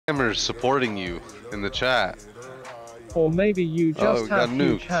scammers supporting you in the chat. Or maybe you just have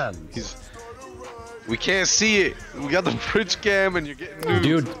huge hands. We can't see it. We got the bridge cam and you're getting nuked.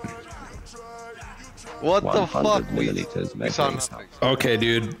 Dude. What the fuck? We saw nothing. Okay,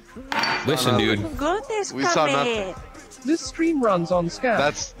 dude. Listen, dude. We saw nothing. This stream runs on scam.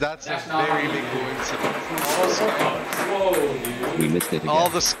 That's a very big coincidence. Whoa, dude. We missed it again. All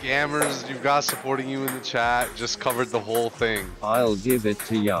the scammers you've got supporting you in the chat just covered the whole thing. I'll give it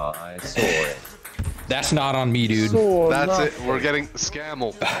to ya. I saw it. That's not on me, dude. That's it. We're getting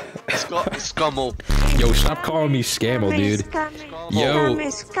scammed. Scummel. Yo, stop calling me Scammel, dude.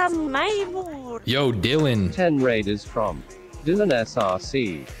 Yo, Dylan. 10 raiders from Dylan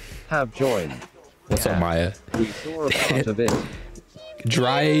SRC have joined. What's up, Maya? We saw a part of it.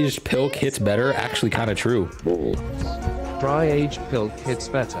 Dry-aged pilk hits better. Actually, kind of true. Dry-aged pilk hits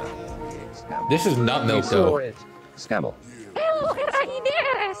better. This is nut milk, though. Scammel.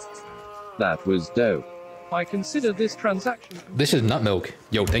 That was dope. I consider this transaction. This is nut milk.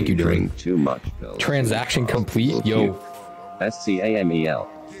 Yo, thank you, Dylan. Drink too much pilk. Transaction complete. Yo. SCAMEL.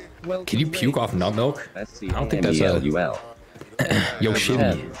 Can you puke off nut milk? I don't think that's a... Yo,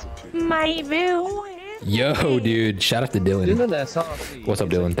 shimmy. Yo, dude. Shout out to Dylan. What's up,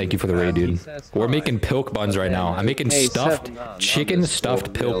 Dylan? Thank you for the raid, dude. We're making pilk buns right now. I'm making stuffed, chicken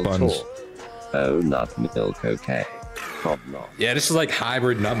stuffed pilk buns. Oh, nut milk, okay. Yeah, this is like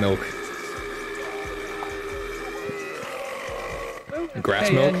hybrid nut milk.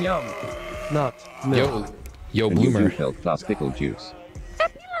 Grass milk? Nut milk. Yo, Bloomer. Pilk plus pickle juice.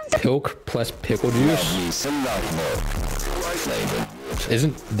 Pilk plus pickle juice?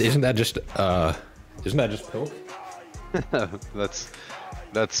 Isn't that just pilk?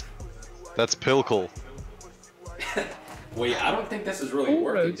 that's pilkle. Wait, I don't think this is really All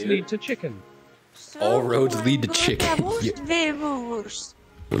working, roads dude. lead to chicken. All roads lead to chicken.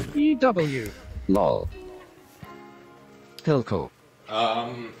 EW. Lol. Pilkle. I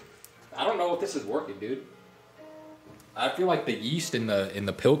don't know if this is working, dude. I feel like the yeast in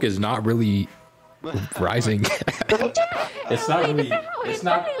the pilk is not really rising. It's not really. It's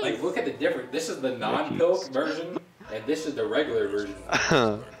not like, look at the difference. This is the non-pilk version, and this is the regular version.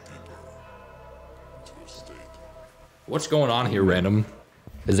 What's going on here, random?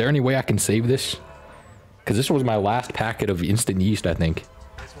 Is there any way I can save this? Because this was my last packet of instant yeast, I think.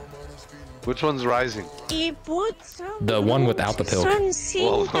 Which one's rising? The one without the pilk.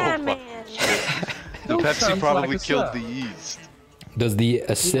 Whoa, the Pepsi probably killed the yeast. Does the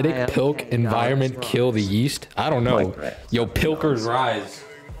acidic pilk environment kill the yeast? I don't know. Yo, pilkers rise.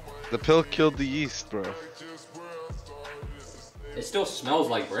 The pilk killed the yeast, bro. It still smells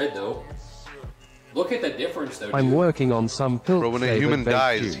like bread, though. Look at the difference, though. I'm working on some pilk. Bro, when a human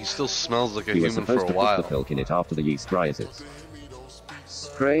dies, he still smells like a human for a while. Put the pilk in it after the yeast rises.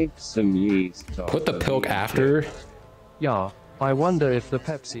 Scrape some yeast. Put the pilk after. Yeah, I wonder if the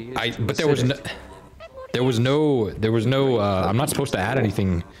Pepsi is But there was no. I'm not supposed to add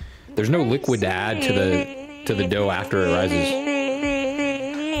anything. There's no liquid to add to the dough after it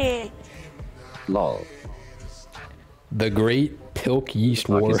rises. Lol. The Great Pilk Yeast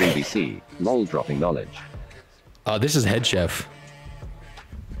War. NBC. Lol, dropping knowledge. This is Head Chef.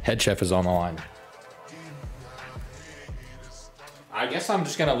 Head Chef is on the line. I guess I'm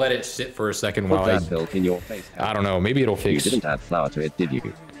just gonna let it sit for a second while Put that pilk in your face. I don't know. Maybe it'll fix. You didn't add flour to it, did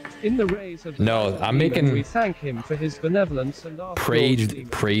you? In the rays of no, I'm making. We thank him for his benevolence and our praised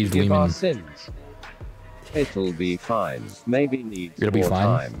forgive our sins. It'll be fine. Maybe needs It'll be more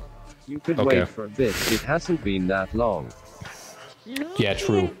fine. time. You could wait for a bit. It hasn't been that long. Yeah,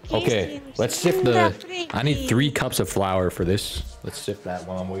 true. Okay, let's sift the. I need 3 cups of flour for this. Let's sift that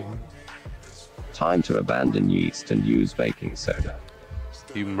while I'm waiting. Time to abandon yeast and use baking soda.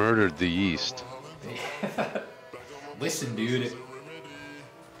 You murdered the yeast. Listen, dude.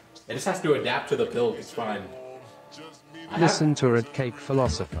 It just has to adapt to the pilk. It's fine. Listen to a cake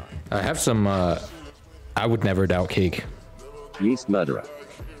philosopher. I have some. I would never doubt cake. Yeast murderer.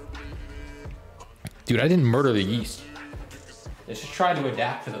 Dude, I didn't murder the yeast. It's just trying to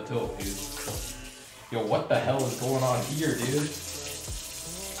adapt to the pilk, dude. Yo, what the hell is going on here, dude?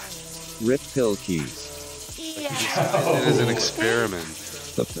 Rip pilk yeast. It is an experiment.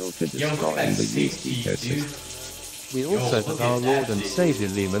 The pilk is destroying the yeast ecosystem. We also that our Lord and Savior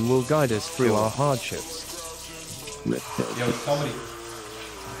Lehman will guide us through our hardships. Rip pilk. Yo, somebody.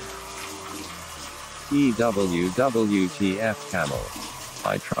 EWWTF camel.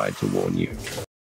 I tried to warn you.